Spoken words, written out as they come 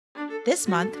This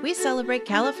month, we celebrate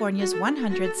California's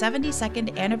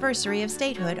 172nd anniversary of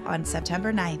statehood on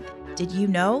September 9th. Did you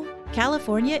know?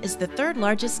 California is the third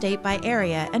largest state by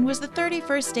area and was the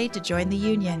 31st state to join the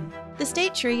Union. The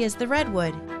state tree is the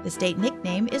redwood. The state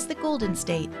nickname is the Golden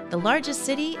State. The largest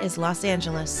city is Los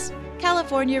Angeles.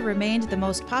 California remained the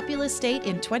most populous state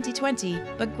in 2020,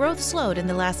 but growth slowed in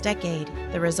the last decade.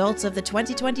 The results of the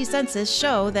 2020 census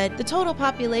show that the total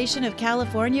population of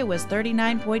California was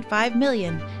 39.5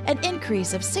 million, an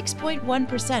increase of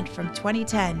 6.1% from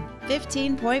 2010.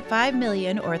 15.5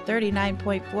 million, or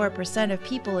 39.4% of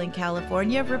people in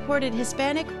California, reported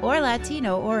Hispanic or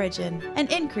Latino origin, an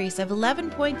increase of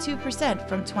 11.2%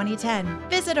 from 2010.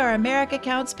 Visit our America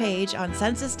Counts page on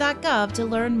census.gov to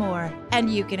learn more,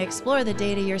 and you can explore the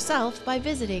data yourself by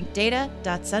visiting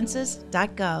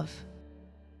data.census.gov.